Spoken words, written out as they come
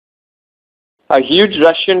A huge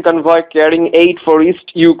Russian convoy carrying aid for East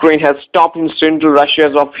Ukraine has stopped in central Russia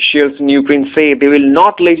as officials in Ukraine say they will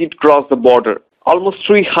not let it cross the border. Almost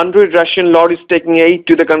 300 Russian lorries taking aid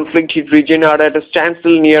to the conflict-hit region are at a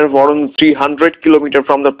standstill near Voronezh, 300 km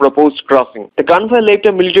from the proposed crossing. The convoy left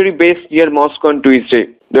a military base near Moscow on Tuesday.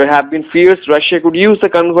 There have been fears Russia could use the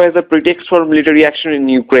convoy as a pretext for military action in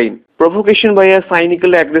Ukraine. Provocation by a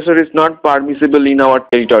cynical aggressor is not permissible in our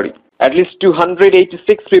territory. At least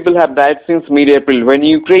 286 people have died since mid-April when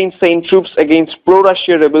Ukraine sent troops against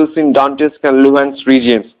pro-Russia rebels in Donetsk and Luhansk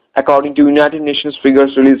regions, according to United Nations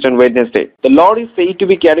figures released on Wednesday. The lorry is said to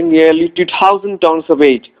be carrying nearly 2,000 tons of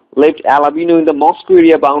aid, left Alabino in the Moscow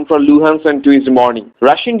area bound for Luhansk on Tuesday morning.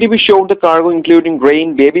 Russian TV showed the cargo including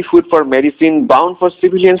grain, baby food for medicine, bound for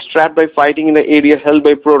civilians trapped by fighting in the area held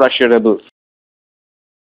by pro-Russia rebels.